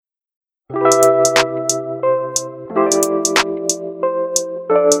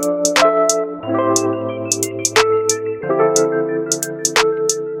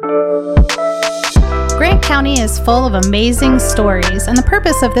is full of amazing stories, and the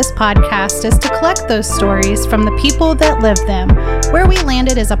purpose of this podcast is to collect those stories from the people that live them. Where We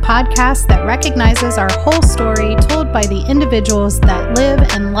Landed is a podcast that recognizes our whole story told by the individuals that live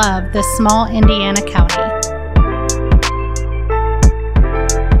and love this small Indiana county.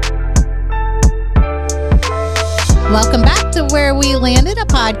 Welcome back to Where We Landed, a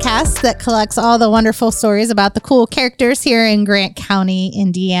podcast that collects all the wonderful stories about the cool characters here in Grant County,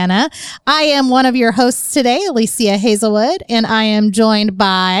 Indiana. I am one of your hosts today, Alicia Hazelwood, and I am joined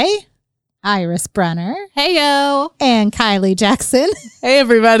by Iris Brunner. Heyo. And Kylie Jackson. Hey,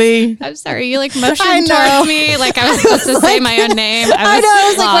 everybody. I'm sorry. You motioned towards me like I was supposed to say my own name. I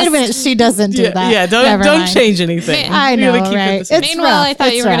was like, wait a minute. She doesn't do that. Yeah, don't change anything. I know, right? Meanwhile, I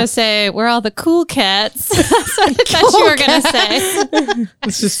thought you were going to say, we're all the cool cats. That's what I thought you were going to say.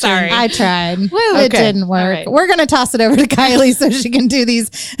 It's just sorry. I tried. Woo. It didn't work. Right. We're going to toss it over to Kylie so she can do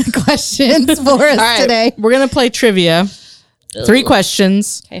these questions for us today. We're going to play trivia. 3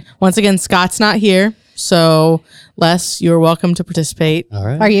 questions. Okay. Once again, Scott's not here. So, Les, you're welcome to participate. All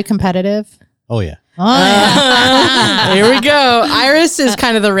right. Are you competitive? Oh, yeah. Here we go. Iris is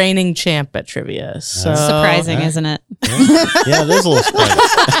kind of the reigning champ at trivia. So surprising, isn't it? Yeah, it is a little surprising.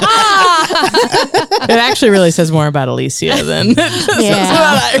 It actually really says more about Alicia than it says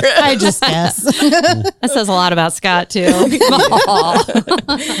about Iris. I just guess. That says a lot about Scott, too.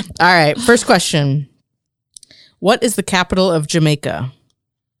 All right. First question. What is the capital of Jamaica?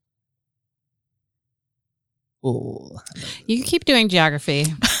 Ooh. You keep doing geography.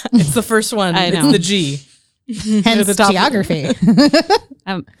 It's the first one. I know. It's the G. Hence geography.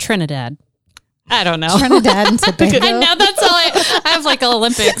 Trinidad. I don't know. Trinidad and Tobago. I know, that's all I have, like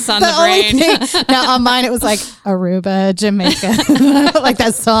Olympics on the brain. Now on mine it was like Aruba, Jamaica, like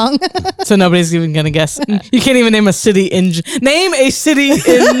that song. So nobody's even gonna guess. You can't even name a city in name a city in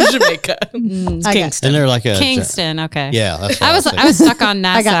Jamaica. It's Kingston. And they're like a Kingston. Okay. Yeah, that's what I was stuck on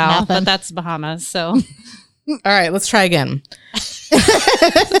I got Nassau, nothing. but that's Bahamas. So All right, let's try again.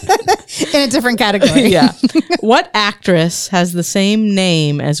 In a different category. Yeah. What actress has the same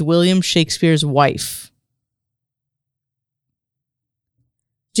name as William Shakespeare's wife?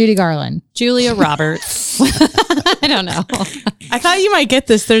 Judy Garland. Julia Roberts. I don't know. I thought you might get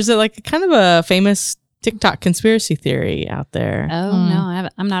this. There's a kind of a famous TikTok conspiracy theory out there. Oh no,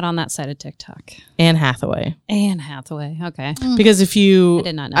 I'm not on that side of TikTok. Anne Hathaway. Anne Hathaway. Okay. Because if you, I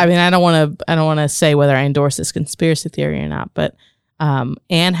did not know. I mean, I don't want to say whether I endorse this conspiracy theory or not, but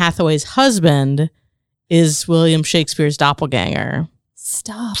Anne Hathaway's husband is William Shakespeare's doppelganger.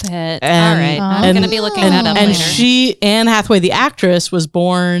 Stop it. And- All right. I'm going to be looking that up And later. Anne Hathaway, the actress, was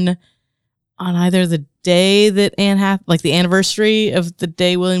born on either the day that the anniversary of the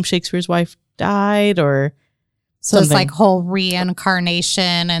day William Shakespeare's wife died, or So something. it's like whole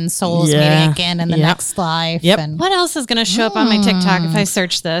reincarnation and souls meeting again in the next life. Yep. And What else is going to show up on my TikTok if I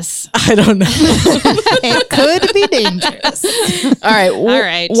search this? I don't know. it could be dangerous. All right. All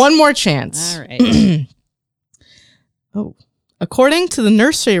right. One more chance. All right. Oh. According to the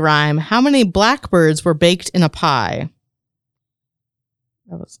nursery rhyme, how many blackbirds were baked in a pie?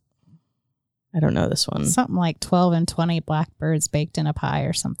 I don't know this one. Something like 12 and 20 blackbirds baked in a pie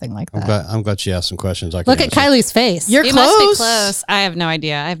or something like that. I'm glad you asked some questions. I can Look at answer. Kylie's face. You're You close. must be close. I have no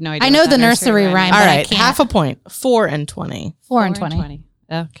idea. I know I know what the that nursery rhyme. All but I right. can't. Half a point. 4 and 20. 4 and 20.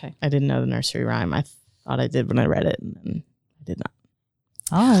 Okay. I didn't know the nursery rhyme. I thought I did when I read it, and then I did not.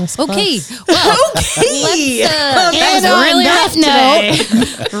 Oh, it was Okay. close. Well, Okay. that And on was really that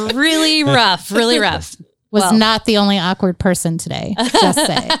rough today. Really rough. Really rough. Was Well. not the only awkward person today. Just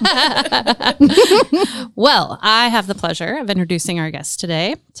saying. Well, I have the pleasure of introducing our guest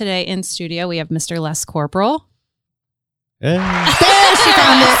today. Today in studio, we have Mr. Les Corporal. Hey. There, she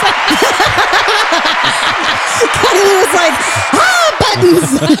found it. Kylie was like,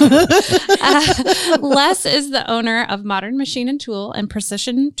 buttons. Les is the owner of Modern Machine and Tool and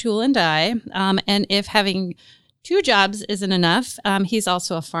Precision Tool and Die. And if having 2 jobs isn't enough, he's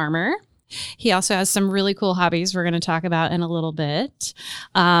also a farmer. He also has some really cool hobbies we're going to talk about in a little bit.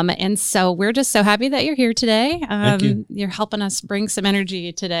 And so we're just so happy that you're here today. Thank you. You're helping us bring some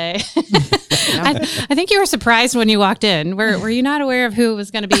energy today. I think you were surprised when you walked in. Were you not aware of who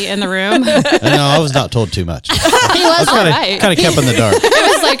was going to be in the room? No, I was not told too much. He was all right. Kind of kept in the dark.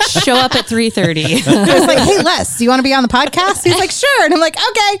 It was like, show up at 3:30. I was like, hey, Les, do you want to be on the podcast? He's like, sure. And I'm like,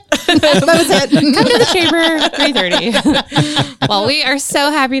 okay. That was it. Come to the chamber, 3:30. Well, we are so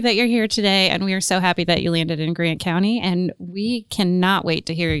happy that you're here today, and we are so happy that you landed in Grant County, and we cannot wait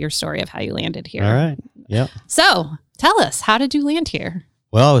to hear your story of how you landed here. All right. Yeah. So tell us, how did you land here?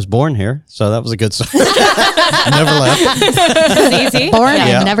 Well, I was born here, so that was a good start. Never left. It's easy. Born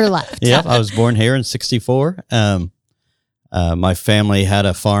Yeah. and never left. Yeah, I was born here in 1964. My family had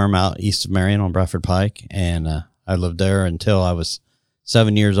a farm out east of Marion on Bradford Pike, and I lived there until I was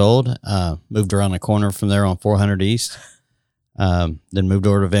 7 years old. Moved around the corner from there on 400 East. Then moved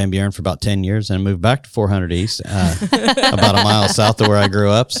over to Van Buren for about 10 years, and moved back to 400 East, about a mile south of where I grew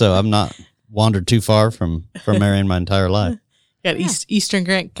up. So I'm not wandered too far from Marion my entire life. Got Eastern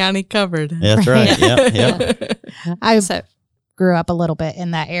Grant County covered. Yeah, that's right. Yeah. I So, grew up a little bit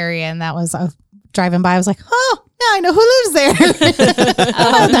in that area, and that was driving by. I was like, oh, now I know who lives there.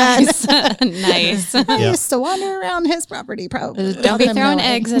 oh, nice. Nice. I Yeah. used to wander around his property. Probably Don't be throwing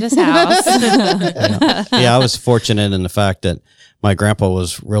eggs at his house. Yeah, I was fortunate in the fact that my grandpa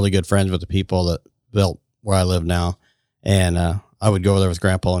was really good friends with the people that built where I live now. And I would go over there with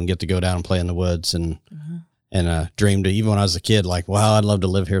grandpa and get to go down and play in the woods and dreamed, even when I was a kid, like, wow, I'd love to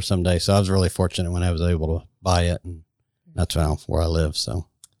live here someday. So I was really fortunate when I was able to buy it. And that's now where I live. So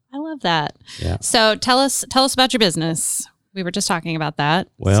I love that. Yeah. So tell us about your business. We were just talking about that.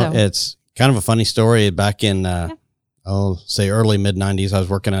 Well, So- it's kind of a funny story. Back in, I'll say early mid-90s, I was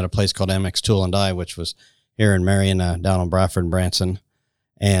working at a place called MX Tool and Die, which was here in Marion, down on Bradford and Branson.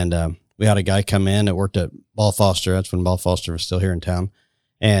 And we had a guy come in that worked at Ball Foster. That's when Ball Foster was still here in town.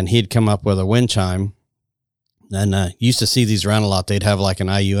 And he'd come up with a wind chime. And used to see these around a lot. They'd have like an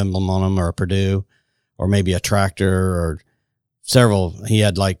IU emblem on them, or a Purdue, or maybe a tractor, or several. He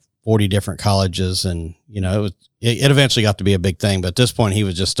had like 40 different colleges, and it eventually got to be a big thing. But at this point, he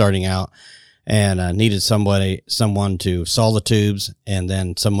was just starting out and needed someone to saw the tubes, and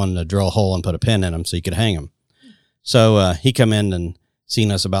then someone to drill a hole and put a pin in them so you could hang them. So he come in and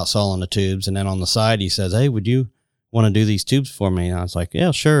seen us about sawing the tubes, and then on the side he says, "Hey, would you want to do these tubes for me?" And I was like,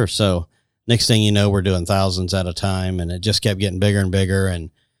 "Yeah, sure." So next thing you know, we're doing thousands at a time, and it just kept getting bigger and bigger.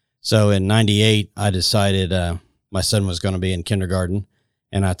 And so in 98, I decided my son was going to be in kindergarten.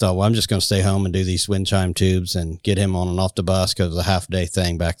 And I thought, well, I'm just going to stay home and do these wind chime tubes and get him on and off the bus, because it was a half-day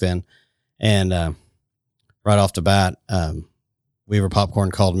thing back then. And right off the bat, Weaver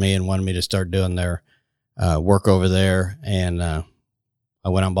Popcorn called me and wanted me to start doing their work over there. And I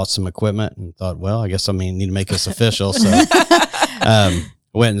went out and bought some equipment and thought, well, I guess need to make this official. So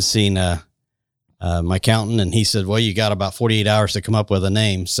went and seen my accountant, and he said, well, you got about 48 hours to come up with a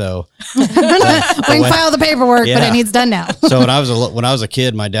name. So we can file the paperwork, but Yeah. it needs done now. So when I was a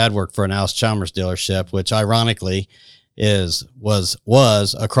kid, my dad worked for an Alice Chalmers dealership, which ironically was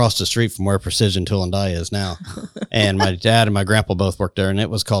across the street from where Precision Tool and Die is now. And my dad and my grandpa both worked there, and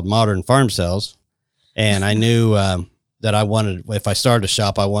it was called Modern Farm Sales. And I knew that I wanted, if I started a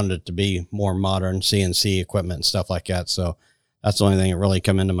shop, I wanted it to be more modern CNC equipment and stuff like that. So that's the only thing that really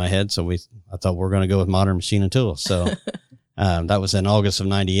come into my head. So I thought we're going to go with Modern Machine and Tool. So that was in August of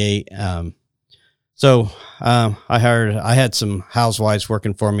 98. So I had some housewives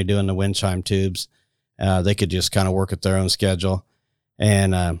working for me doing the wind chime tubes. They could just kind of work at their own schedule.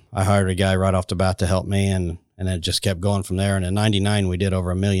 And I hired a guy right off the bat to help me, and it just kept going from there. And in 99, we did over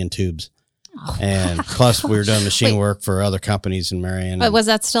 1 million tubes. And plus we were doing machine work for other companies in Marion. But was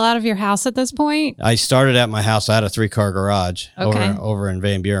that still out of your house at this point? I started at my house. I had a 3-car garage Okay. over in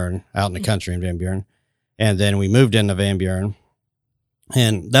Van Buren, out in the country in Van Buren. And then we moved into Van Buren.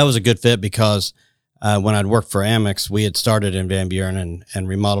 And that was a good fit because when I'd worked for Amex, we had started in Van Buren and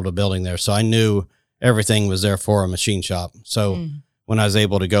remodeled a building there. So I knew everything was there for a machine shop. So when I was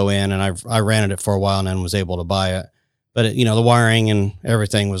able to go in, and I ran it for a while and then was able to buy it. But, the wiring and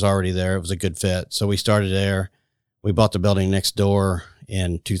everything was already there. It was a good fit. So we started there. We bought the building next door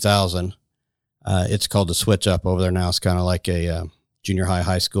in 2000. It's called the Switch Up over there now. It's kind of like a junior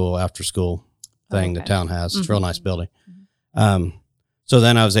high school, after school thing the town has. It's a real nice building. So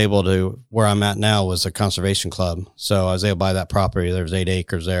then I was able to, where I'm at now was a conservation club. So I was able to buy that property. There was 8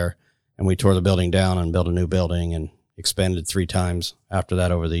 acres there. And we tore the building down and built a new building and expanded 3 times after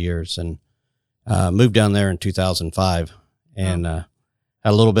that over the years. And moved down there in 2005 and had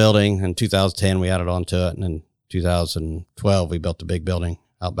a little building. In 2010, we added on to it. And in 2012, we built a big building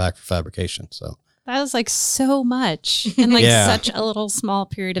out back for fabrication. So That was like so much in like Yeah. such a little small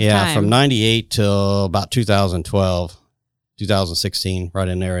period of yeah, time. from 98 till about 2012, 2016, right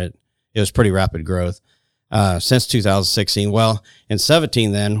in there, it was pretty rapid growth. Since 2016, well, in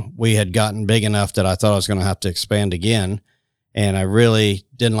 17, then we had gotten big enough that I thought I was going to have to expand again. And I really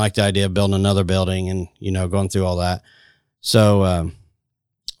didn't like the idea of building another building and, going through all that. So,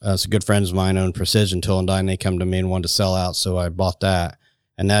 some good friends of mine own Precision Tool and Die, and they come to me and wanted to sell out. So I bought that,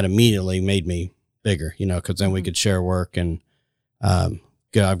 and that immediately made me bigger, because then we could share work. And I've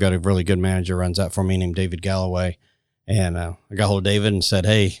got a really good manager runs that for me named David Galloway. And I got hold of David and said,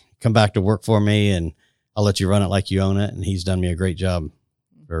 hey, come back to work for me and I'll let you run it like you own it. And he's done me a great job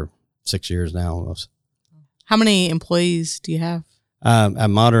for 6 years now almost. How many employees do you have? At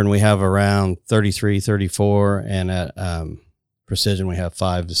Modern, we have around 33, 34. And at Precision, we have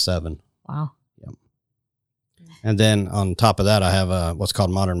 5 to 7. Wow. Yep. And then on top of that, I have what's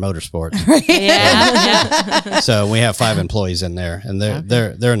called Modern Motorsports. Yeah. So we have 5 employees in there, and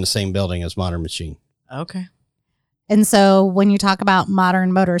they're in the same building as Modern Machine. Okay. And so when you talk about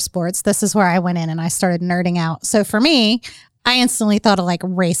Modern Motorsports, this is where I went in and I started nerding out. So for me, I instantly thought of like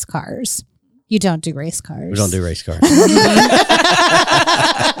race cars. You don't do race cars. We don't do race cars.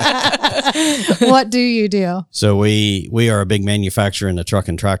 What do you do? So we are a big manufacturer in the truck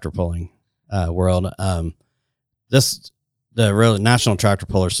and tractor pulling world. The real National Tractor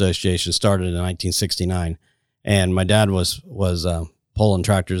Puller Association started in 1969, and my dad was pulling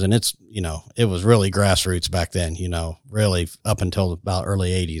tractors, and it's, it was really grassroots back then, really up until about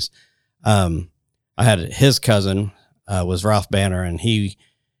early 80s. I had his cousin was Ralph Banner, and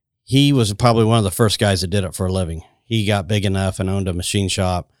he was probably one of the first guys that did it for a living. He got big enough and owned a machine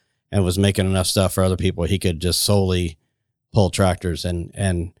shop and was making enough stuff for other people. He could just solely pull tractors.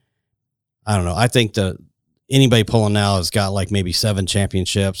 And I don't know. I think anybody pulling now has got like maybe 7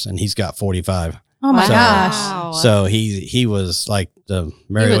 championships, and he's got 45. Oh my So- gosh. Wow. So he was like the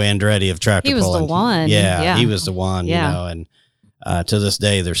Mario Andretti of tractor he was pulling. the one. Yeah, he was the one, Yeah. and to this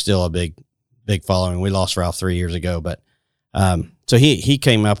day, there's still a big following. We lost Ralph 3 years ago, but so he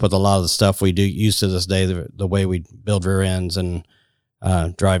came up with a lot of the stuff we do use to this day, the way we build rear ends and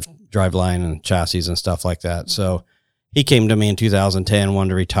drive line and chassis and stuff like that. So he came to me in 2010, wanted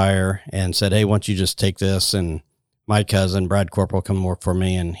to retire, and said, hey, why don't you just take this? And my cousin, Brad Corporal, come work for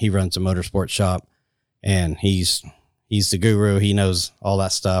me, and he runs a motorsports shop, and he's the guru. He knows all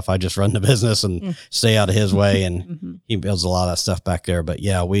that stuff. I just run the business and stay out of his way, and he builds a lot of that stuff back there. But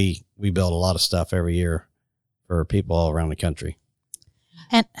yeah, we build a lot of stuff every year for people all around the country.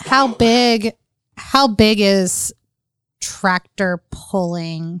 And how big is tractor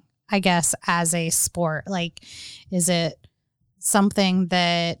pulling, I guess, as a sport? Like, is it something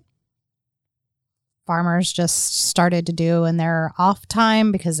that farmers just started to do in their off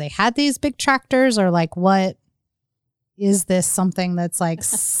time because they had these big tractors, or like, what is this something that's like,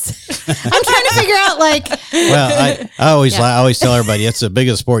 I'm trying to figure out, like, Well, I always tell everybody it's the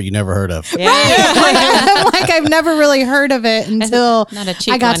biggest sport you never heard of. Yeah. I'm like, I've never really heard of it until Not a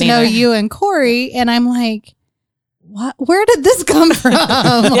cheap I got one to know either. you and Corey, and I'm like, what? Where did this come from?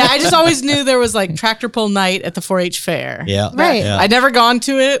 Yeah, I just always knew there was like tractor pull night at the 4-H fair. Yeah. Right. Yeah. I'd never gone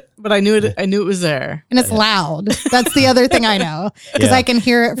to it, but I knew it. I knew it was there. And it's loud. That's the other thing I know, because Yeah. I can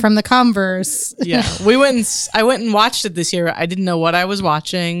hear it from the Converse. Yeah, I went and watched it this year. I didn't know what I was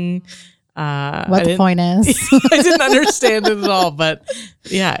watching. What the point is. I didn't understand it at all, but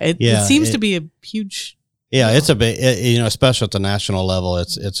yeah, it seems to be a huge. Yeah, it's a big, especially at the national level,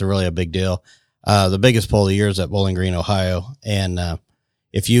 it's really a big deal. The biggest pull of the year is at Bowling Green, Ohio, and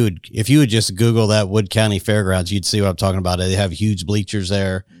if you would just Google that Wood County Fairgrounds, you'd see what I'm talking about. They have huge bleachers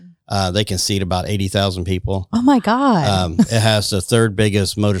there. They can seat about 80,000 people. Oh my God. It has the third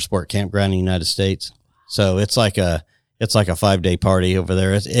biggest motorsport campground in the United States, so it's like a 5-day party over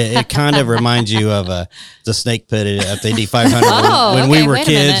there. It kind of reminds you of the Snake Pit at the Indy 500 Oh, when okay, we were wait a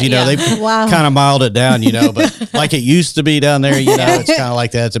kids. minute, They Wow. kind of mild it down, but like it used to be down there. It's kind of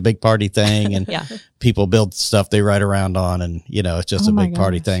like that. It's a big party thing, and Yeah. people build stuff they ride around on, and it's just Oh a my big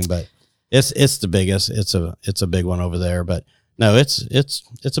party gosh. thing. But it's the biggest. It's a big one over there. But no, it's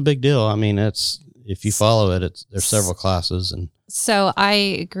a big deal. I mean, if you follow it, there's several classes and. So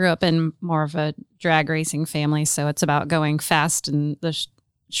I grew up in more of a drag racing family, so it's about going fast in the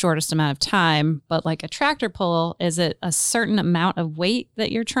shortest amount of time. But like a tractor pull, is it a certain amount of weight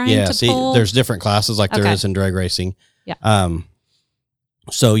that you're trying to pull? There's different classes like there Okay. is in drag racing. Yeah.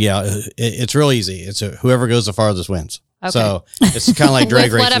 So yeah, it's real easy. It's whoever goes the farthest wins. Okay. So it's kind of like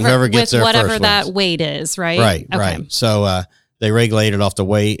drag With racing. Whoever gets there whatever first that wins. weight is, right? Right. Okay. Right. So they regulate it off the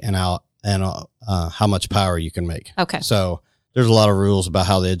weight and how much power you can make. Okay. So there's a lot of rules about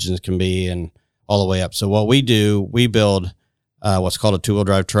how the engines can be and all the way up. So what we do, we build what's called a 2-wheel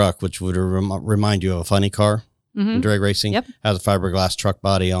drive truck, which would remind you of a funny car in Mhm. drag racing. Yep. Has a fiberglass truck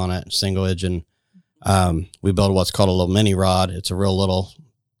body on it, single engine. We build what's called a little mini rod. It's a real little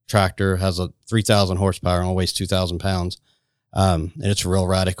tractor, has a 3,000 horsepower and only weighs 2,000 pounds. And it's real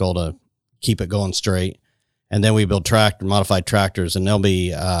radical to keep it going straight. And then we build modified tractors, and there'll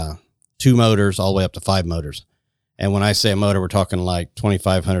be 2 motors all the way up to 5 motors. And when I say a motor, we're talking like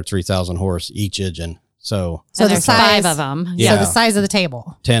 2,500, 3,000 horse each engine. So So And the there's size 5 of them. So Yeah. the size of the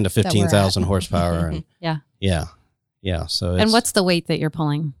table. 10 to we're at. 15,000 horsepower. And Yeah. yeah. Yeah. So And what's the weight that you're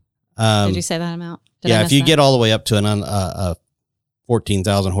pulling? Did you say that amount? Did I yeah, miss if you that? get all the way up to a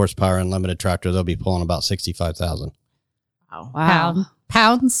 14,000 horsepower unlimited tractor, they'll be pulling about 65,000 Wow.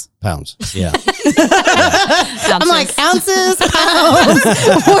 Pounds? pounds. Yeah. I'm like, ounces, pounds.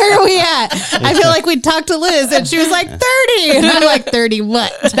 Where are we at? I feel like we talked to Liz and she was like 30. And I'm like, 30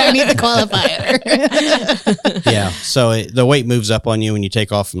 what? I need the qualifier. Yeah. So the weight moves up on you when you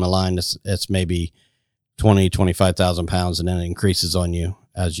take off from the line. It's maybe 25,000 pounds, and then it increases on you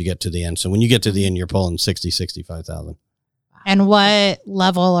as you get to the end. So when you get to the end, you're pulling 65,000. And what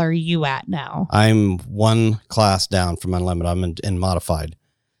level are you at now? I'm one class down from unlimited. I'm in modified.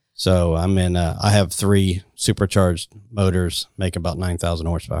 So I'm in, I have 3 supercharged motors, make about 9,000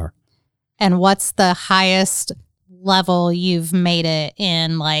 horsepower. And what's the highest level you've made it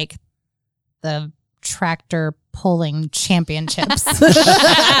in, like, the tractor pulling championships?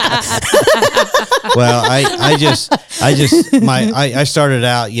 Well, I started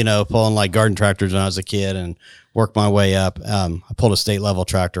out, pulling like garden tractors when I was a kid and worked my way up. I pulled a state level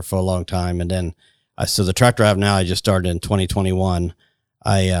tractor for a long time. And then, so the tractor I have now, I just started in 2021.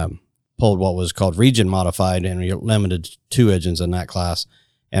 I pulled what was called region modified, and we limited 2 engines in that class.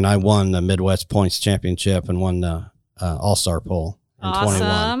 And I won the Midwest Points Championship and won the All-Star pull in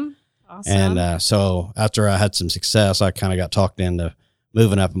 21. Awesome. And so after I had some success, I kind of got talked into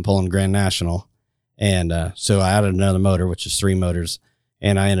moving up and pulling Grand National. And so I added another motor, which is 3 motors.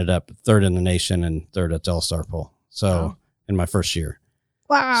 And I ended up 3rd in the nation and 3rd at the All-Star pull. So in my first year.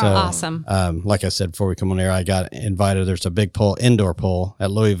 Wow. So, awesome. Like I said, before we come on air, I got invited. There's a big indoor pull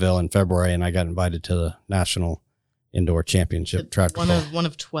at Louisville in February, and I got invited to the National Indoor Championship tractor pull. One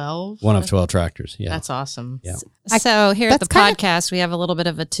of 12? One of 12 tractors. Yeah. That's awesome. Yeah. So here at the that's podcast, we have a little bit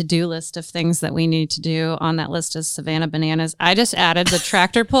of a to-do list of things that we need to do. On that list is Savannah Bananas. I just added the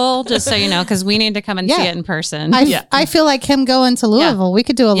tractor pull, just so you know, because we need to come and see it in person. I feel like him going to Louisville. We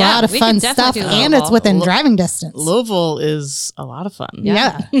could do a lot of we fun could definitely stuff, do and it's Louisville. within driving distance. Louisville is a lot of fun.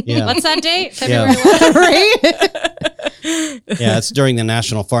 Yeah. Yeah. What's that date? Yeah. February what? Right? Yeah, it's during the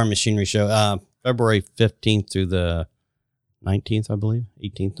National Farm Machinery Show, February 15th through the 19th, I believe.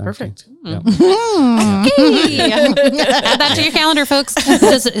 18th, 19th. Perfect. Yeah. Add that to your calendar, folks.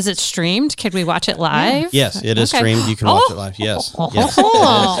 Is it streamed? Could we watch it live? Yes, it is Okay. streamed. You can watch it live. Yes. Yes.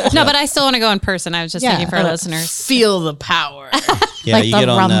 No, but I still want to go in person. I was just thinking for our listeners. Feel the power. Yeah, Like you the get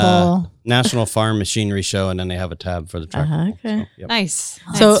on the Rumble. National Farm Machinery Show, and then they have a tab for the tractor. Okay. So, yep. Nice.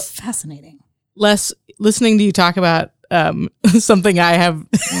 So- That's fascinating. Les, listening to you talk about something I have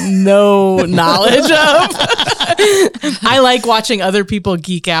no knowledge of. I like watching other people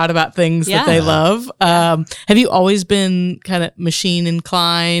geek out about things that they love. Have you always been kind of machine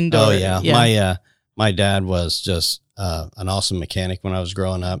inclined? Oh yeah. My dad was just an awesome mechanic when I was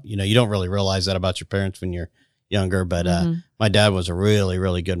growing up. You don't really realize that about your parents when you're younger, but my dad was a really,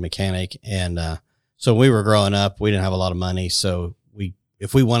 really good mechanic. And so when we were growing up, we didn't have a lot of money. So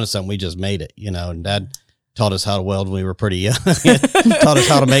if we wanted something, we just made it, and Dad taught us how to weld when we were pretty young. Taught us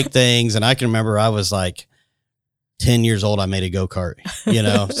how to make things. And I can remember I was like 10 years old, I made a go-kart.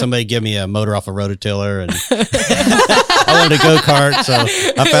 Somebody give me a motor off a rototiller, and I wanted a go-kart, so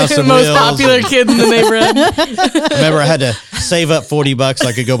I found some most wheels. popular kid in the neighborhood. Remember, I had to save up $40 so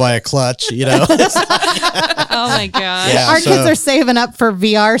I could go buy a clutch. Oh my gosh. Yeah, Our so- kids are saving up for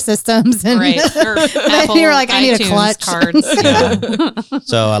VR systems. And Right. Or Apple you're like, I need a iTunes clutch. cards. Yeah.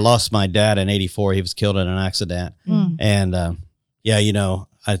 So I lost my dad in '84. He was killed in an accident, and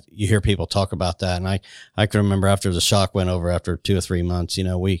you hear people talk about that, and I can remember after the shock went over after 2 or 3 months.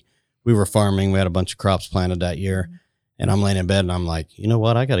 We were farming. We had a bunch of crops planted that year. And I'm laying in bed and I'm like, you know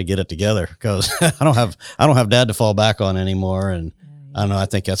what? I got to get it together because I don't have dad to fall back on anymore. And I don't know. I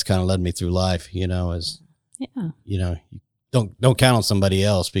think that's kind of led me through life, you don't count on somebody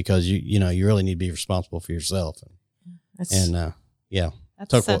else because you really need to be responsible for yourself. That's, That's some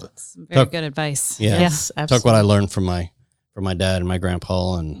very good advice. Yeah. yes, Took absolutely. what I learned from my dad and my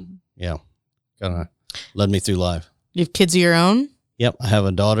grandpa, and kind of led me through life. You have kids of your own? Yep. I have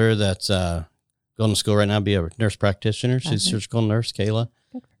a daughter that's going to school right now, be a nurse practitioner. She's a surgical nurse, Kayla.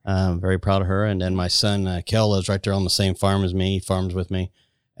 Very proud of her. And then my son, Kel, lives right there on the same farm as me, farms with me.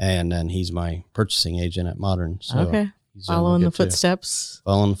 And then he's my purchasing agent at Modern. So Okay. he's Following the good too. footsteps.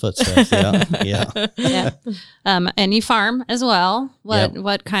 Following the footsteps. Yeah. Yeah. And you farm as well.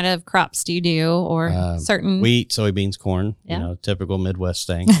 What kind of crops do you do, or certain? Wheat, soybeans, corn. Yeah. Typical Midwest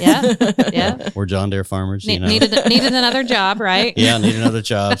thing. Yeah. We're John Deere farmers. Needed another job, right? Yeah, need another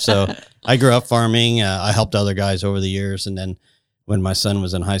job. So I grew up farming. I helped other guys over the years, and then when my son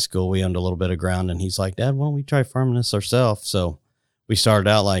was in high school, we owned a little bit of ground, and he's like, "Dad, why don't we try farming this ourselves?" So we started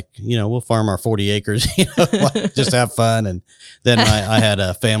out like, we'll farm our 40 acres, just have fun. And then I had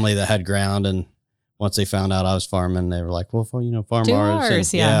a family that had ground, and once they found out I was farming, they were like, well, farm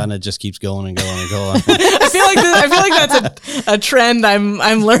ours. And, and it just keeps going and going and going. I feel like that's a trend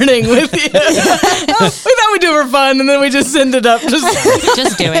I'm learning with you. We thought we'd do it for fun, and then we just ended up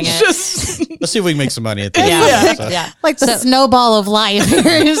just doing it. Let's see if we can make some money at the end. Like the snowball of life.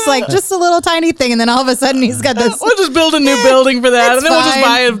 It's like just a little tiny thing, and then all of a sudden he's got this. We'll just build a new building for that, and then we'll just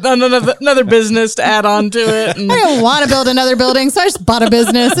buy another business to add on to it. I don't want to build another building, so I just bought a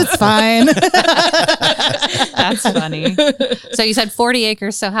business. It's fine. That's funny. So you said 40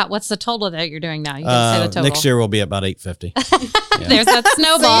 acres. So what's the total that you're doing now? You didn't say the total. Next year will be about 850. There's that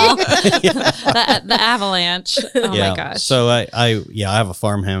snowball, the avalanche. Oh my gosh. So I have a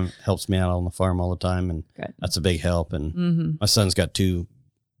farm hand helps me out on the farm all the time, and that's a big help. And my son's got 2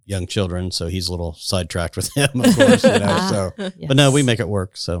 young children, so he's a little sidetracked with him, of course. But no, we make it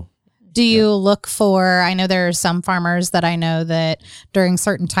work. So. Do you look for, I know there are some farmers that I know that during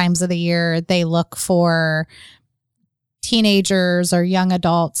certain times of the year, they look for teenagers or young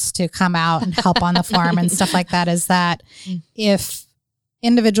adults to come out and help on the farm and stuff like that. Is that if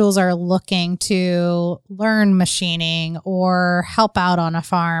individuals are looking to learn machining or help out on a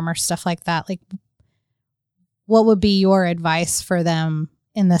farm or stuff like that, like what would be your advice for them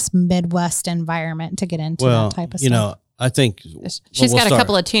in this Midwest environment to get into that type of stuff? I think she's got a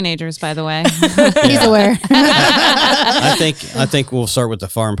couple of teenagers, by the way. He's aware. I think we'll start with the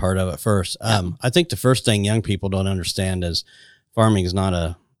farm part of it first. I think the first thing young people don't understand is farming is not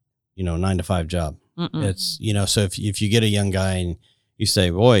a 9-to-5 job. It's so if you get a young guy and you say,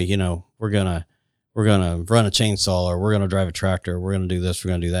 boy, we're gonna run a chainsaw, or we're gonna drive a tractor, we're gonna do this,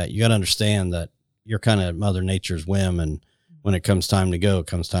 we're gonna do that. You got to understand that you're kind of Mother Nature's whim, and when it comes time to go, it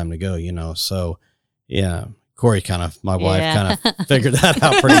comes time to go. So yeah. Corey my wife kind of figured that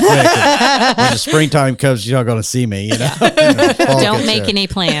out pretty quick. When the springtime comes, you're not going to see me, Don't make any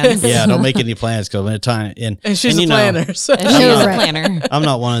plans. Yeah, don't make any plans, because when the time, and she's a planner. So. She's a planner. I'm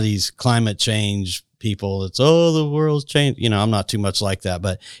not one of these climate change people that's, the world's changed. I'm not too much like that,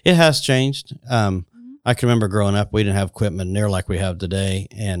 but it has changed. I can remember growing up, we didn't have equipment near like we have today.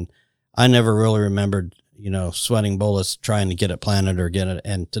 And I never really remembered, sweating bullets trying to get it planted or get it.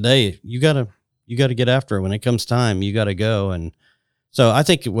 And today you got to get after it. When it comes time, you got to go. And so I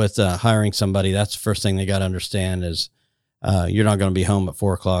think with hiring somebody, that's the first thing they got to understand is you're not going to be home at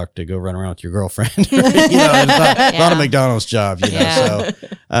 4:00 to go run around with your girlfriend. It's not a McDonald's job, So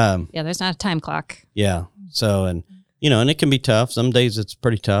there's not a time clock. Yeah. So, and it can be tough. Some days it's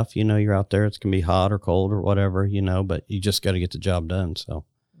pretty tough. You're out there. It can be hot or cold or whatever, but you just got to get the job done. So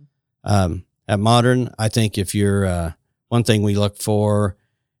at Modern, I think if you're one thing we look for,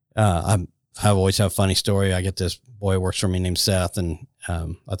 I always have a funny story. I get this boy who works for me named Seth, and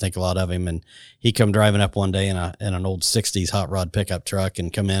I think a lot of him. And he come driving up one day in an old 60s hot rod pickup truck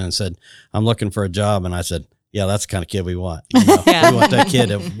and come in and said, I'm looking for a job. And I said, yeah, that's the kind of kid we want. We want that kid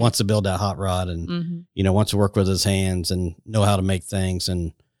that wants to build that hot rod and, wants to work with his hands and know how to make things.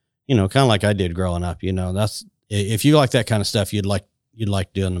 And, kind of like I did growing up, that's, if you like that kind of stuff, you'd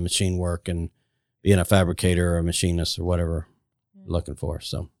like doing the machine work and being a fabricator or a machinist or whatever you're looking for.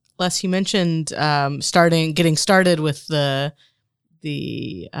 So. Les, you mentioned getting started with the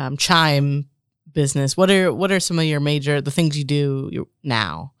chime business. What are some of the things you do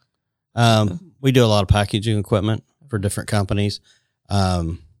now? We do a lot of packaging equipment for different companies.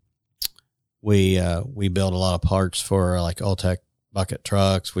 We build a lot of parts for like Alltech bucket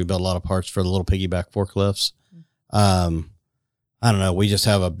trucks. We build a lot of parts for the little piggyback forklifts. I don't know. We just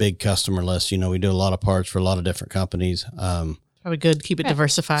have a big customer list. We do a lot of parts for a lot of different companies. Probably good. Keep it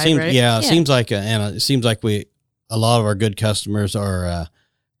diversified, right? Yeah, it seems like, and it seems like a lot of our good customers are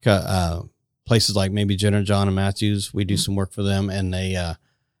places like maybe Jenner, John, and Matthews. We do some work for them, and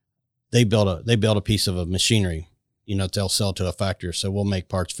they build a piece of a machinery, they'll sell to a factory. So we'll make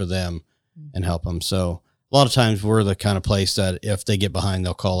parts for them and help them. So a lot of times we're the kind of place that if they get behind,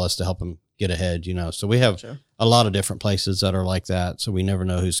 they'll call us to help them get ahead. So we have a lot of different places that are like that. So we never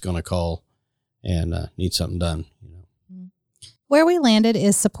know who's going to call and need something done. Where We Landed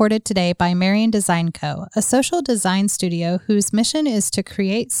is supported today by Marion Design Co., a social design studio whose mission is to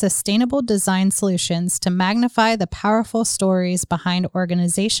create sustainable design solutions to magnify the powerful stories behind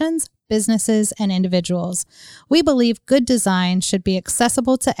organizations, businesses, and individuals. We believe good design should be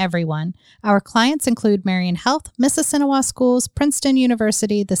accessible to everyone. Our clients include Marion Health, Mississinewa Schools, Princeton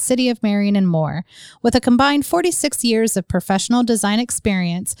University, the City of Marion, and more. With a combined 46 years of professional design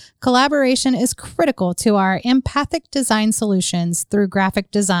experience, collaboration is critical to our empathic design solutions through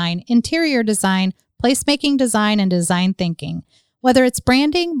graphic design, interior design, placemaking design, and design thinking. Whether it's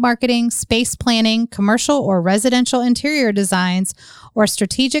branding, marketing, space planning, commercial or residential interior designs, or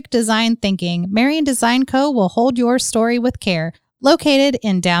strategic design thinking, Marion Design Co. will hold your story with care. Located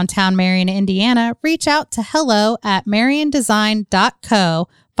in downtown Marion, Indiana, reach out to hello@mariondesign.co.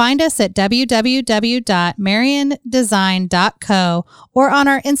 Find us at www.mariondesign.co or on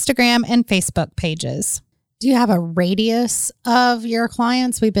our Instagram and Facebook pages. Do you have a radius of your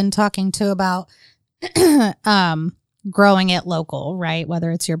clients? We've been talking to about growing it local, right?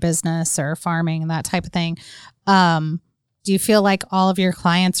 Whether it's your business or farming and that type of thing. Do you feel like all of your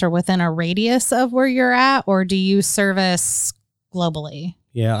clients are within a radius of where you're at, or do you service globally?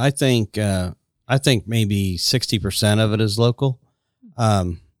 Yeah, I think maybe 60% of it is local.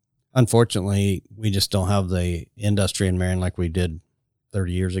 Unfortunately, we just don't have the industry in Marion like we did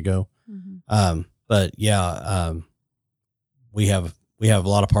 30 years ago. Mm-hmm. But yeah, we have a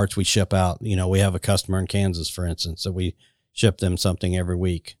lot of parts we ship out. You know, we have a customer in Kansas, for instance, so we ship them something every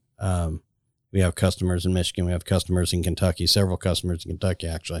week. We have customers in Michigan. We have customers in Kentucky, several customers in Kentucky,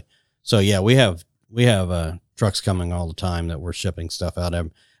 actually. So yeah, we have trucks coming all the time that we're shipping stuff out. I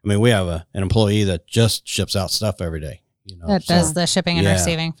mean, we have an employee that just ships out stuff every day. You know, that does the shipping and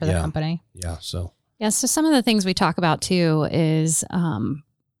receiving for the company. Yeah. So some of the things we talk about too is,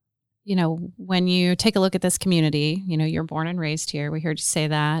 you know, when you take a look at this community, you know, you're born and raised here. We heard you say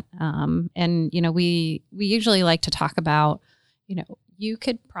that. And, you know, we usually like to talk about, you know, you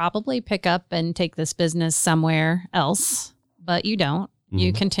could probably pick up and take this business somewhere else, but you don't. Mm-hmm.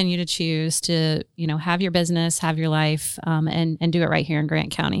 You continue to choose to, you know, have your business, have your life, and do it right here in Grant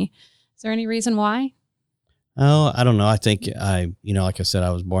County. Is there any reason why? Oh, I don't know. I think like I said,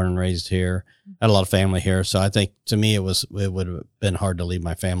 I was born and raised here. I had a lot of family here. So I think to me, it would have been hard to leave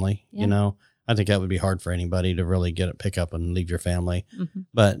my family. Yeah. You know, I think that would be hard for anybody to really pick up and leave your family. Mm-hmm.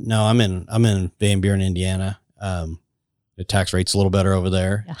 But no, I'm in Van Buren, Indiana. The tax rate's a little better over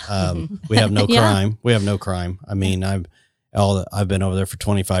there. Yeah. We have no crime. We have no crime. I mean, I've been over there for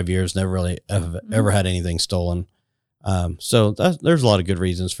 25 years, never really ever had anything stolen. So there's a lot of good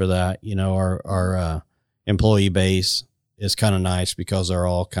reasons for that. You know, our employee base is kind of nice because they're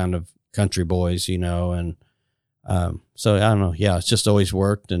all kind of country boys, you know, and so I don't know. Yeah, it's just always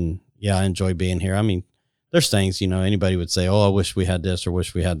worked, and yeah, I enjoy being here. I mean, there's things, you know, anybody would say, "Oh, I wish we had this or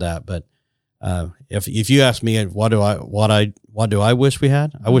wish we had that," but if you ask me, what do I wish we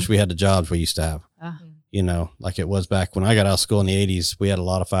had? I wish we had the jobs we used to have. You know, like it was back when I got out of school in the 80s. We had a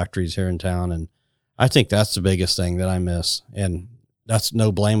lot of factories here in town, and I think that's the biggest thing that I miss. And that's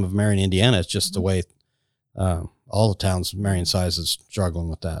no blame of Marion, Indiana. It's just the way all the towns Marion size is struggling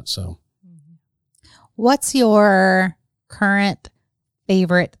with that. So what's your current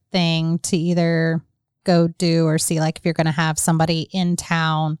favorite thing to either go do or see? Like if you're going to have somebody in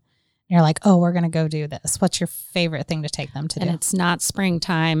town, you're like, oh, we're going to go do this. What's your favorite thing to take them to do? And it's not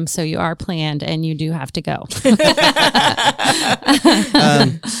springtime, so you are planned and you do have to go.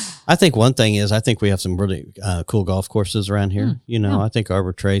 I think one thing is, I think we have some really cool golf courses around here. You know, I think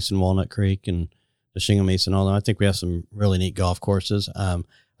Arbor Trace and Walnut Creek and the Shingamis and all that. I think we have some really neat golf courses. I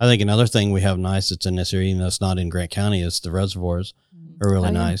think another thing we have nice that's in this area, even though it's not in Grant County, is the reservoirs are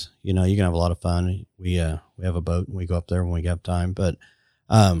really nice. You know, you can have a lot of fun. We have a boat and we go up there when we have time, but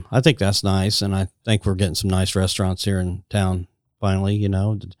I think that's nice. And I think we're getting some nice restaurants here in town finally, you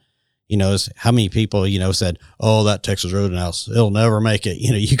know. You know, how many people, you know, said, "Oh, that Texas Roadhouse, it'll never make it."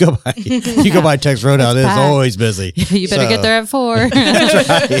 You know, you go by Texas Roadhouse, it's always busy. You better get there at 4.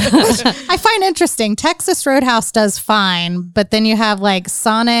 I find interesting. Texas Roadhouse does fine, but then you have like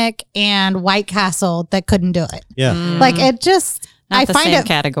Sonic and White Castle that couldn't do it. Yeah, like it just. Not the same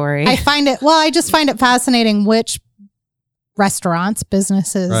category. I just find it fascinating which restaurants,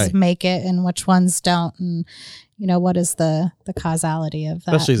 businesses make it and which ones don't, and you know, what is the causality of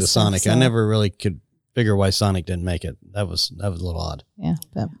that? Especially the Sonic. I never really could figure why Sonic didn't make it. That was a little odd. Yeah,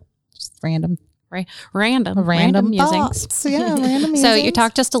 but just random musings. Thoughts. Yeah, random musings. So you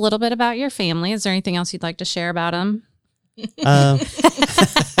talked just a little bit about your family. Is there anything else you'd like to share about them?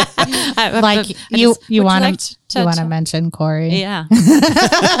 Like you want to mention Corey? Yeah.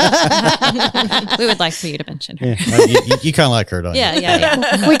 We would like for you to mention her. Yeah. You kind of like her, don't you?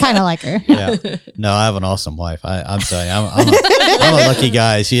 Yeah. We kind of like her. Yeah. No, I have an awesome wife. I'm telling you, I'm a lucky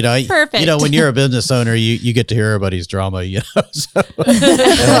guy. So, you know, perfect. You know, when you're a business owner, you get to hear everybody's drama. You know, so,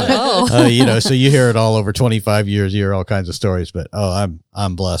 you know, so you hear it all over 25 years. You hear all kinds of stories. But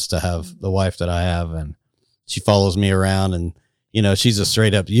I'm blessed to have the wife that I have, and she follows me around, and you know, she's a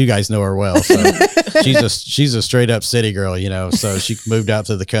straight up, you guys know her well. So she's a straight up city girl, you know, so she moved out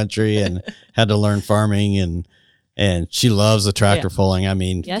to the country and had to learn farming, and And she loves the tractor pulling. I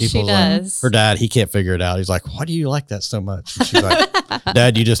mean, yes, she does. Her dad, he can't figure it out. He's like, "Why do you like that so much?" And she's like,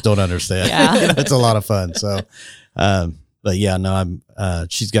 "Dad, you just don't understand. Yeah. It's a lot of fun." So, but yeah, no,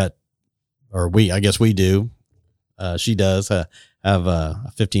 she's got, or I guess we do. She does have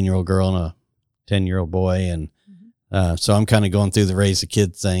a 15-year-old girl and a 10-year-old boy, and so I'm kind of going through the raise a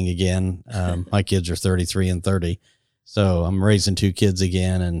kid thing again. My kids are 33 and 30, so I'm raising 2 kids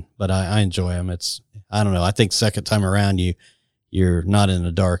again, but I enjoy them. I don't know. I think second time around, you're not in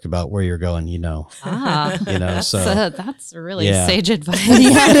the dark about where you're going. So that's really sage advice.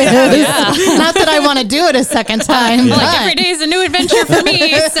 Yeah, it is. Yeah. Not that I want to do it a second time. Yeah. Like every day is a new adventure for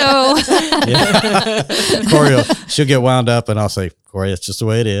me. So Corey, she'll get wound up, and I'll say, "Corey, it's just the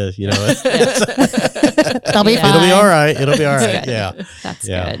way it is." It'll be fine. It'll be all right. It'll be all right. Yeah, that's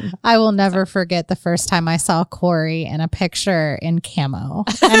good. I will never forget the first time I saw Corey in a picture in camo,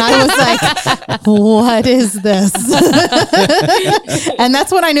 and I was like, "What is this?" And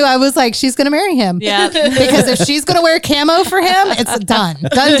that's when I knew I was like, "She's going to marry him." Yeah, because if she's going to wear camo for him, it's done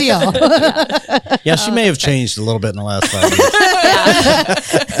deal. Yeah, she may have changed a little bit in the last 5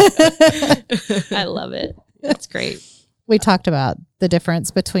 years. I love it. That's great. We talked about the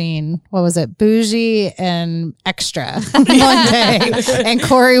difference between, what was it, bougie and extra one day. And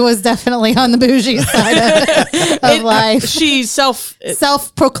Corey was definitely on the bougie side of life. She's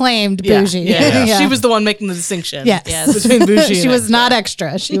self-proclaimed bougie. Yeah. She was the one making the distinction. Yes. Between bougie she and was extra. not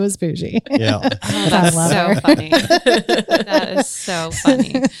extra. She was bougie. Yeah. That's so funny. That is so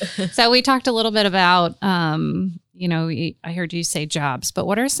funny. So we talked a little bit about, I heard you say jobs, but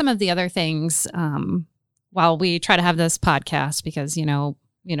what are some of the other things, while we try to have this podcast, because, to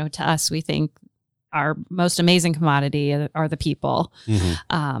us, we think our most amazing commodity are the people.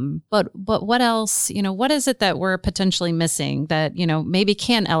 Mm-hmm. But what else, what is it that we're potentially missing that, maybe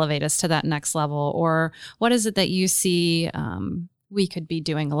can elevate us to that next level? Or what is it that you see we could be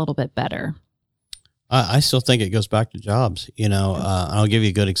doing a little bit better? I still think it goes back to jobs. I'll give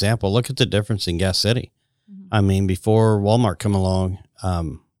you a good example. Look at the difference in Gas City. Mm-hmm. I mean, before Walmart come along,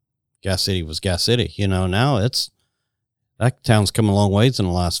 Gas City was Gas City. Now that town's come a long ways in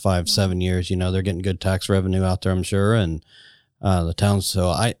the last 5-7 years. They're getting good tax revenue out there, I'm sure. And the towns. So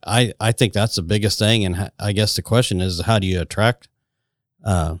I think that's the biggest thing. And I guess the question is, how do you attract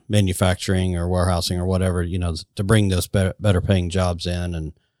manufacturing or warehousing or whatever, to bring those better paying jobs in?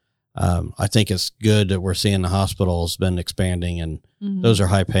 And I think it's good that we're seeing the hospitals been expanding, and those are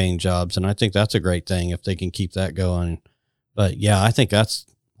high paying jobs. And I think that's a great thing if they can keep that going. But yeah, I think that's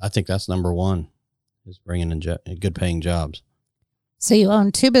number one, is bringing in good paying jobs. So you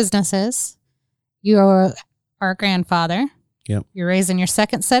own 2 businesses. You are a grandfather. Yep. You're raising your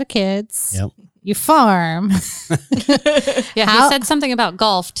second set of kids. Yep. You farm. He said something about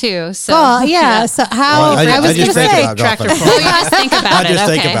golf too. So So how? Well, I was going to say tractor pull. Oh, you just think about it.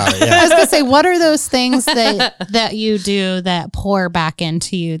 Think about it. Yeah. I was going to say, what are those things that you do that pour back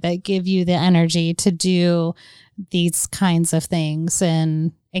into you, that give you the energy to do these kinds of things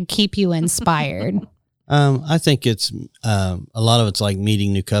and keep you inspired? I think it's a lot of it's like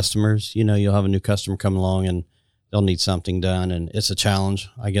meeting new customers. You'll have a new customer come along and they'll need something done, and it's a challenge.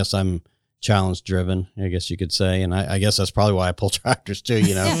 I guess I'm challenge driven, I guess you could say, and I guess that's probably why I pull tractors too.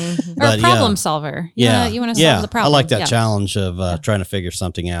 Or a problem solver. You want to solve the problem. I like that challenge of trying to figure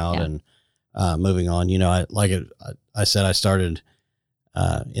something out and moving on. I said I started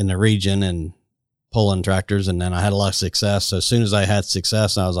in the region and pulling tractors, and then I had a lot of success. So as soon as I had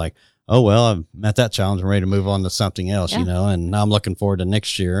success, I was like, oh, well, I've met that challenge. I'm ready to move on to something else, and now I'm looking forward to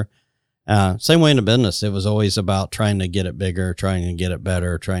next year. Same way in the business. It was always about trying to get it bigger, trying to get it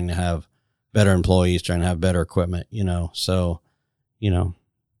better, trying to have better employees, trying to have better equipment, so,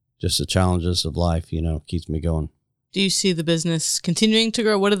 just the challenges of life, keeps me going. Do you see the business continuing to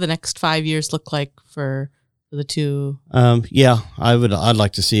grow? What do the next 5 years look like for the 2? I'd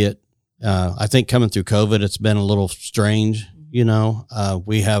like to see it. I think coming through COVID, it's been a little strange. I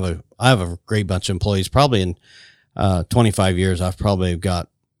have a great bunch of employees. Probably in 25 years, I've probably got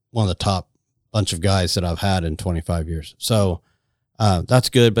one of the top bunch of guys that I've had in 25 years. So that's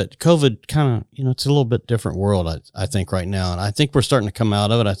good. But COVID kind of, it's a little bit different world, I think, right now. And I think we're starting to come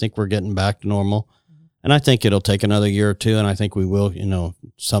out of it. I think we're getting back to normal. And I think it'll take another year or two. And I think we will,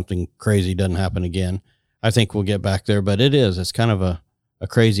 something crazy doesn't happen again. I think we'll get back there. But it's kind of a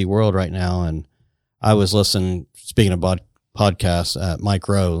crazy world right now. And I was listening, speaking of podcasts, Mike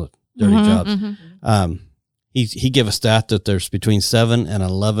Rowe, Dirty Jobs. Mm-hmm. He gave a stat that there's between 7 and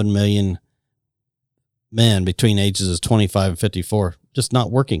 11 million men between ages of 25 and 54 just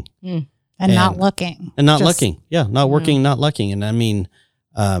not working. And not looking. And not looking. Yeah, not working, not looking. And I mean,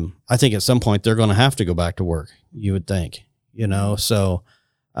 I think at some point they're going to have to go back to work. You would think, so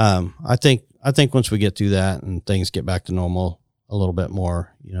I think once we get through that and things get back to normal a little bit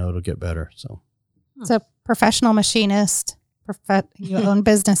more, it'll get better. So professional machinist, you own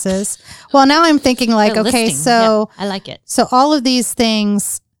businesses. Well, now I'm thinking like, okay, so I like it. So all of these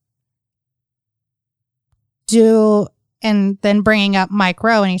things do, and then bringing up Mike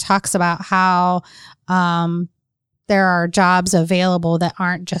Rowe, and he talks about how there are jobs available that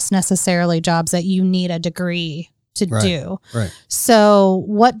aren't just necessarily jobs that you need a degree to do. Right. So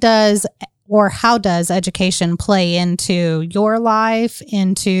what does or how does education play into your life,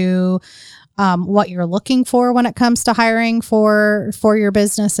 into what you're looking for when it comes to hiring for your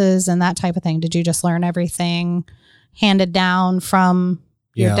businesses and that type of thing? Did you just learn everything handed down from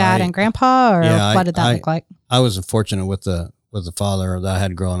your dad and grandpa, or what did that look like? I was fortunate with the father that I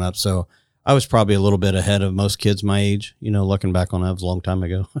had growing up, so I was probably a little bit ahead of most kids my age. Looking back on it, was a long time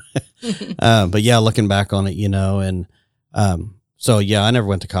ago. But yeah, looking back on it, and so yeah, I never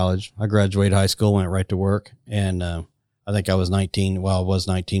went to college. I graduated high school, went right to work, and I think I was 19. Well, I was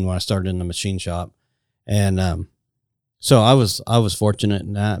 19 when I started in the machine shop. And so I was fortunate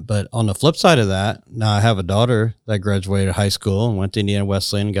in that. But on the flip side of that, now I have a daughter that graduated high school and went to Indiana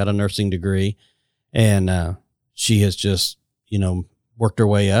Wesleyan, got a nursing degree. And she has just, worked her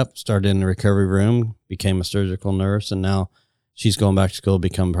way up, started in the recovery room, became a surgical nurse, and now she's going back to school to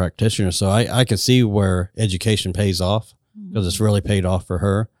become a practitioner. So I can see where education pays off, because it's really paid off for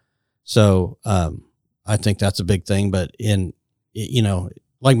her. So I think that's a big thing. But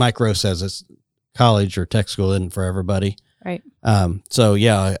like Mike Rowe says, it's college or tech school isn't for everybody. Right. So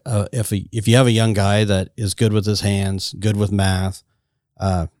yeah, if you have a young guy that is good with his hands, good with math,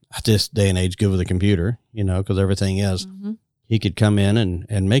 at this day and age, good with a computer, because everything is, he could come in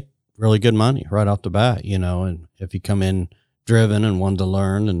and make really good money right off the bat, and if you come in driven and wanted to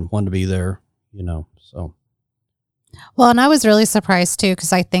learn and wanted to be there, so. Well, and I was really surprised too,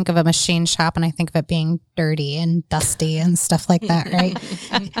 because I think of a machine shop and I think of it being dirty and dusty and stuff like that, right?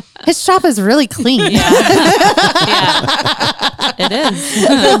 His shop is really clean. Yeah. It is.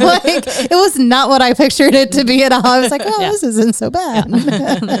 It was not what I pictured it to be at all. I was like, this isn't so bad.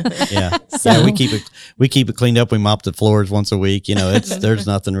 Yeah. Yeah, we keep it cleaned up. We mop the floors once a week. There's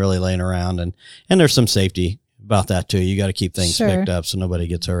nothing really laying around, and there's some safety about that too. You got to keep things picked up so nobody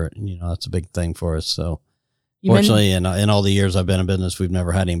gets hurt. That's a big thing for us. So. Fortunately, in all the years I've been in business, we've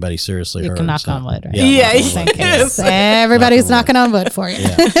never had anybody seriously hurt. You can knock on wood, right? Yeah. Everybody's knocking on wood for you.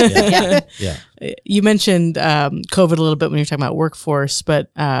 Yeah. You mentioned COVID a little bit when you were talking about workforce,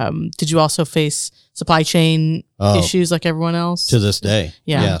 but did you also face supply chain issues like everyone else? To this day.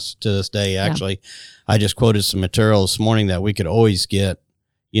 Yeah. Yes, to this day. Actually, I just quoted some material this morning that we could always get,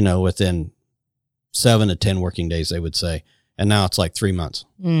 within 7 to 10 working days, they would say. And now it's like 3 months.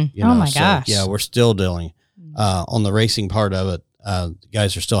 Oh my gosh. Yeah, we're still dealing. On the racing part of it,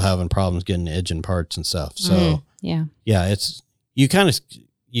 guys are still having problems getting engine parts and stuff. So it's you kind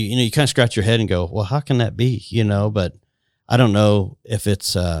of scratch your head and go, well, how can that be? But I don't know if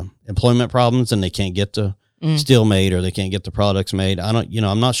it's employment problems and they can't get the steel made, or they can't get the products made.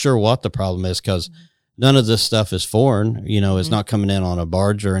 I'm not sure what the problem is, because none of this stuff is foreign. It's not coming in on a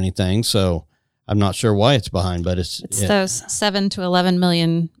barge or anything. So I'm not sure why it's behind, but it's those 7 to 11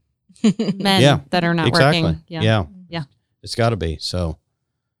 million men that are not working. Yeah. It's got to be. So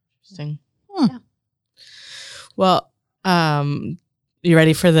interesting. Yeah. Well, you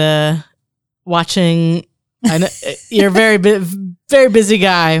ready for the watching? I know you're a very busy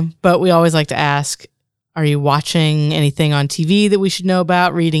guy, but we always like to ask: are you watching anything on TV that we should know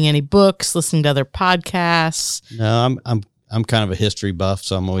about? Reading any books? Listening to other podcasts? No, I'm kind of a history buff,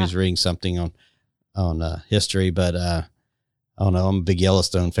 so I'm always reading something on history, but I don't know. I'm a big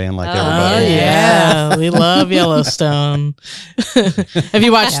Yellowstone fan like everybody. Yeah, we love Yellowstone. Have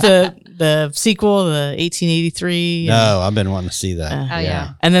you watched the sequel, the 1883? No, I've been wanting to see that.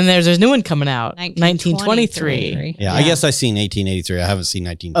 Yeah. And then there's a new one coming out, 1923. Yeah, I guess I've seen 1883. I haven't seen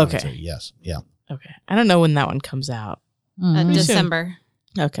 1923. Okay. Yes. Yeah. Okay. I don't know when that one comes out. December.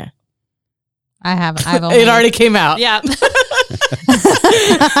 Okay. I've it already came out. Yeah.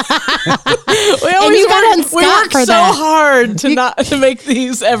 we work so hard to make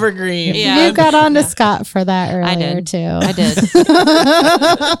these evergreen. Yeah. You got on to Scott for that earlier. I did too. I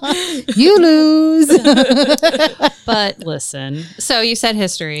did. You lose. But listen, so you said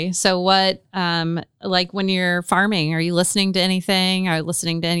history. So what, like when you're farming, are you listening to anything? Are you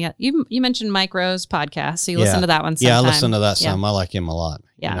listening to any? You mentioned Mike Rowe's podcast, so you listen to that one sometime. Yeah, I listen to that some. I like him a lot.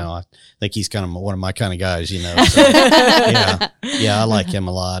 Yeah. I think he's kind of one of my kind of guys, So, yeah, I like him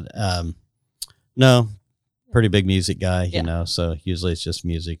a lot. No, pretty big music guy, you know, so usually it's just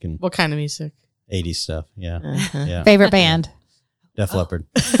music and What kind of music? 80s stuff. Yeah. Uh-huh. Yeah. Favorite band? Def Leppard.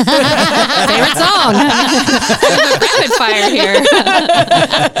 Favorite song? Rapid fire here.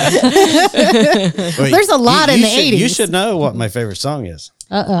 Wait, There's a lot in the should, 80s. You should know what my favorite song is.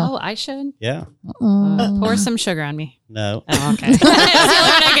 Uh-oh. Oh, I should Yeah. pour some sugar on me. No. Oh, okay. That's the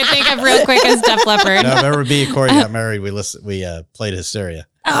only one I could think of real quick is Def Leppard. No, remember me and Corey got married. We played Hysteria.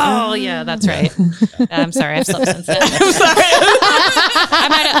 Oh, yeah, that's right. I'm sorry, I've slept since then. I'm sorry.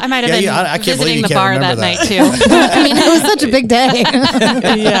 I might have been I can't believe visiting you the can't bar remember that that. night too. I mean, it was such a big day.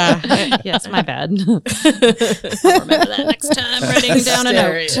 Yeah. Yes, my bad. I'll remember that next time. Writing down a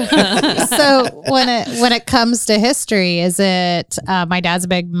note. So when it comes to history, is it my dad's a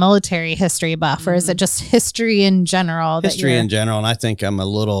big military history buff, or is it just history in general? History in general, and I think I'm a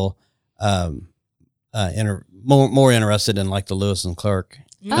little more interested in like the Lewis and Clark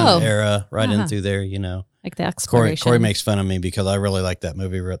era, right in through there. You know, like the exploration. Corey makes fun of me because I really like that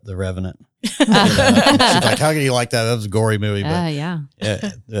movie, The Revenant. She's like, "How can you like that? That was a gory movie." But yeah.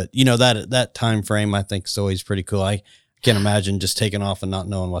 but, you know, that time frame I think is always pretty cool. I can't imagine just taking off and not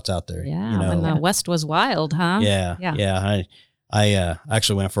knowing what's out there. Yeah, you know? when the West was wild, huh? Yeah. I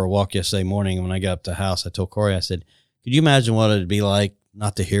actually went for a walk yesterday morning, and when I got up to the house, I told Corey, I said, "Could you imagine what it'd be like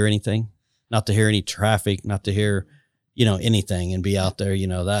not to hear anything, not to hear any traffic, not to hear, you know, anything, and be out there, you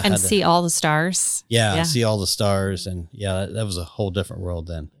know, that and see all the stars." Yeah, see all the stars, and that was a whole different world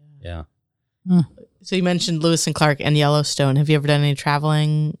then. Yeah. So you mentioned Lewis and Clark and Yellowstone. Have you ever done any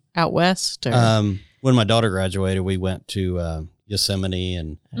traveling out west? Or? When my daughter graduated, we went to Yosemite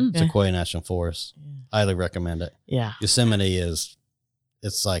and Sequoia National Forest. Highly recommend it. Yeah. Yosemite it's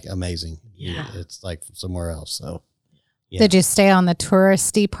like amazing. Yeah. It's like somewhere else. So yeah. Did you stay on the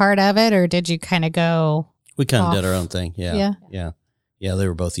touristy part of it, or did you kind of go? We kind of off? did our own thing. Yeah. They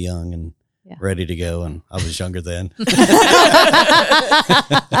were both young and ready to go, and I was younger then.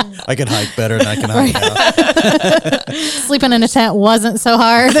 I could hike better than I can hike now. Sleeping in a tent wasn't so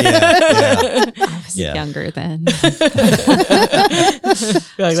hard. I was younger then. I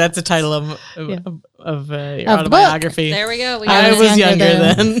feel like that's the title of your autobiography. There we go. I was younger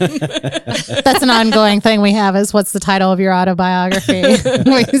then. That's an ongoing thing we have is what's the title of your autobiography?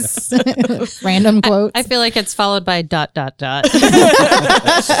 Random quotes. I feel like it's followed by ... Yep.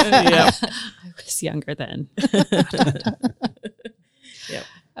 I was younger then. Yep.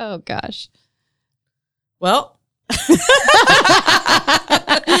 Oh gosh. Well,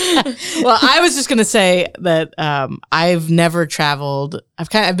 I was just gonna say that I've never traveled.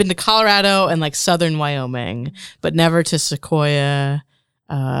 I've been to Colorado and like southern Wyoming, but never to Sequoia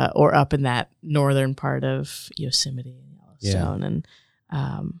or up in that northern part of Yosemite and Yellowstone. And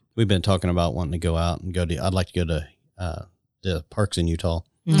we've been talking about wanting to go out and I'd like to go to the parks in Utah.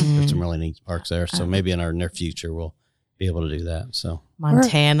 Mm-hmm. There's some really neat parks there. So maybe in our near future we'll be able to do that. So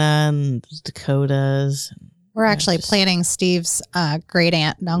Montana and Dakotas. We're actually planning. Steve's great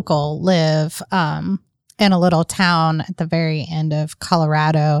aunt and uncle live in a little town at the very end of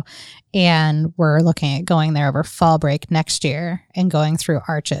Colorado, and we're looking at going there over fall break next year and going through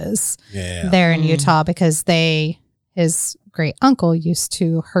Arches there in Utah, because his great uncle used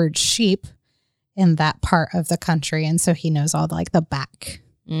to herd sheep in that part of the country, and so he knows all like the back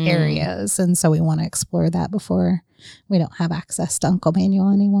areas, and so we want to explore that before we don't have access to Uncle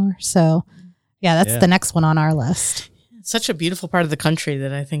Manuel anymore. So that's the next one on our list. It's such a beautiful part of the country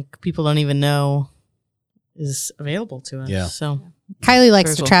that I think people don't even know is available to us. Yeah. So Kylie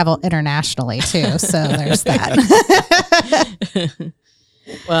likes to travel internationally too, so there's that.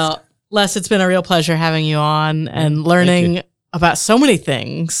 Well, Les, it's been a real pleasure having you on and learning about so many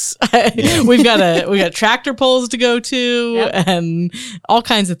things. We've got tractor pulls to go to and all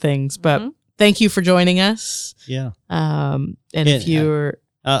kinds of things. But thank you for joining us. Yeah. And if you're,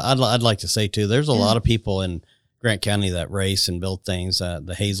 I'd like to say too, there's a lot of people in Grant County that race and build things.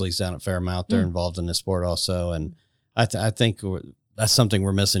 The Hazleys down at Fairmount, they're involved in this sport also, and I think that's something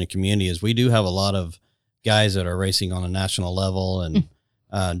we're missing in the community. Is we do have a lot of guys that are racing on a national level and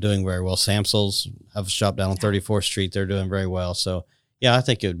doing very well. Samsels have a shop down on 34th Street. They're doing very well. So I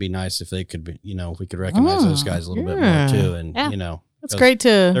think it would be nice if they could be, if we could recognize those guys a little bit more too. And it's great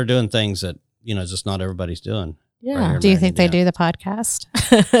to. They're doing things that just not everybody's doing. Yeah. Do you think they do the podcast?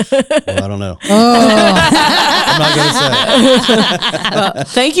 Well, I don't know. I'm not going to say. Well,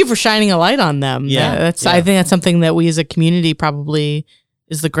 thank you for shining a light on them. I think that's something that we as a community probably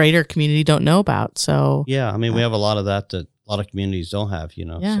is the greater community don't know about. So we have a lot of that a lot of communities don't have.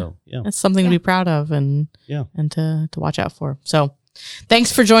 So that's something to be proud of and to watch out for. So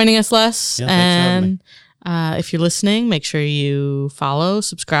thanks for joining us, Les. Yeah, thanks for having me. If you're listening, make sure you follow,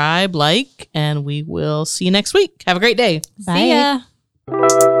 subscribe, like, and we will see you next week. Have a great day. Bye. See ya.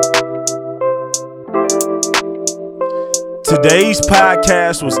 Today's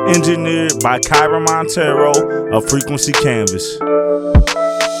podcast was engineered by Kyra Montero of Frequency Canvas.